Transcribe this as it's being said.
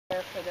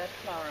There for that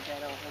flower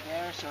bed over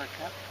there,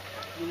 Zorka.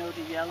 You know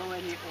the yellow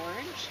and the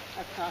orange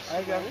across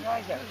the way?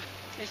 I don't.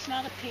 It's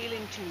not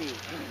appealing to me.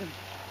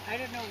 I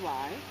don't know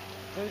why.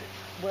 But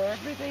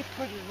wherever they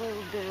put a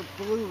little bit of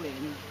blue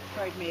in,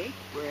 Pardon me?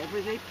 wherever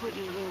they put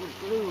a little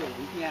blue in,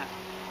 Yeah.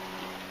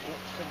 it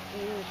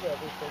subdues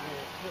everything and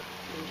it looks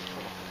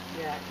beautiful.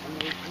 Yeah.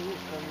 And they've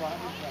used a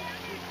lot of that.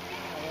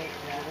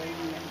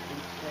 Geraniums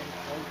and things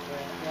like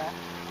that. Yeah.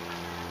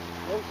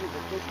 Those are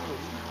the good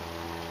ones.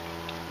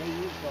 They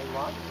use a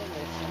lot of the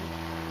listen,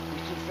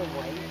 which is the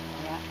white.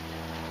 Yeah.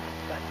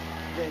 But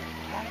the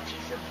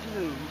patches of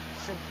blue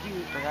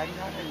subdue, but I'm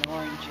not an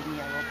orange and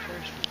yellow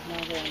person. No,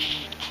 they're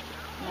not.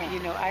 No. You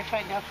know, I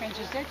find now, for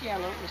instance, that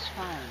yellow is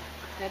fine.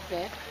 That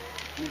bed,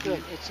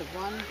 good. It's a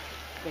one,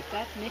 but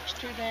that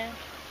mixture there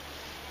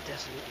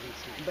doesn't really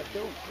seem. But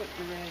don't put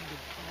the red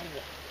beside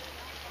it.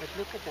 But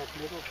look at that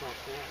middle drop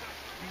there.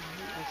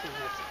 I think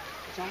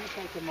it's almost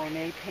like a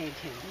Monet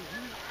painting.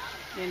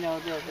 You know,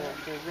 the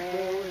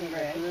red and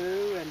the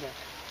blue and the,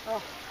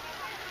 oh.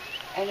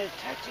 And a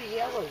touch of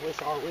yellow was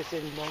always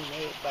in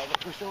Monet, but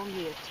it was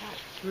only a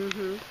touch.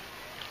 You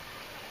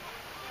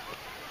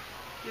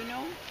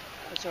know,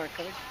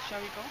 Zorka, shall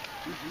we go?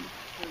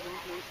 We're going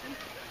to listen.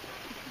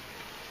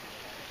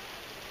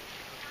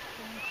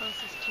 The one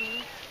closest to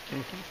you?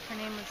 Her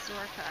name was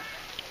Zorka.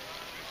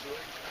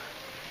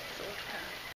 Zorka.